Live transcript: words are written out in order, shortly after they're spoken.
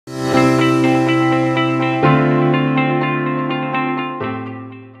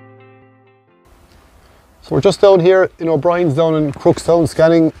So we're just down here in O'Brien's down in Crookstown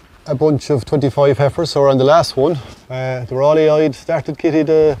scanning a bunch of 25 heifers. So we're on the last one. They were all AI'd. Started, Kitty,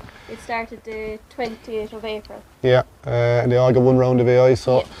 It started the 28th of April. Yeah, and they all got one round of AI.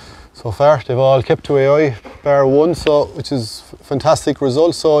 So so far they've all kept to AI, bar one, so which is fantastic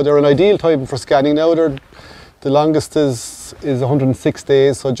result. So they're an ideal time for scanning now. The longest is 106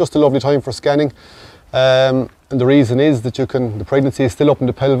 days, so just a lovely time for scanning. And the reason is that the pregnancy is still up in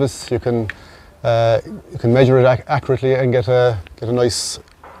the pelvis. You can measure it accurately and get a nice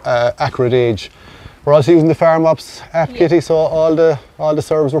accurate age. We're also using the FarmOps app, Kitty, so all the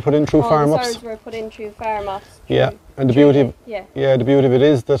serves were put in through FarmOps. All the serves were put in through FarmOps. Yeah, and the beauty of it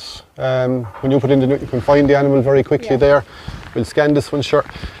is that when you put in you can find the animal very quickly there. We'll scan this one, sure.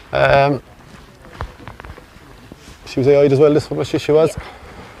 She was AI'd as well, this one, was she? She was? Yeah.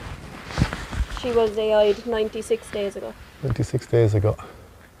 She was AI'd 96 days ago. 96 days ago.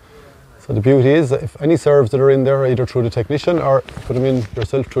 So the beauty is that if any serves that are in there, either through the technician or put them in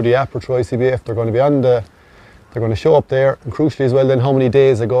yourself through the app or through ICBF, they're going to be on they're going to show up there, and crucially as well then how many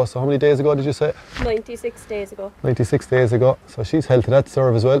days ago. So how many days ago did you say? 96 days ago. 96 days ago. So she's held to that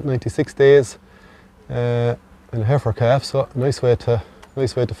serve as well, 96 days. And a heifer calf, so nice way to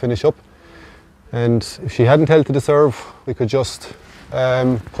finish up. And if she hadn't held to the serve, we could just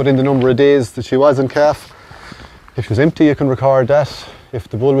put in the number of days that she was in calf. If she was empty, you can record that. If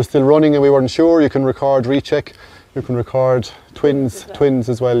the bull was still running and we weren't sure, you can record recheck. You can record twins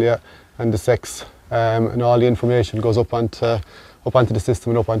as well, yeah, and the sex. And all the information goes up onto the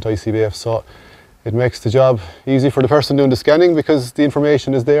system and up onto ICBF. So it makes the job easy for the person doing the scanning because the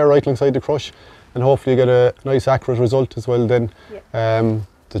information is there right alongside the crush, and hopefully you get a nice accurate result as well then,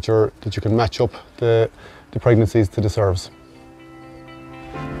 that you can match up the pregnancies to the serves.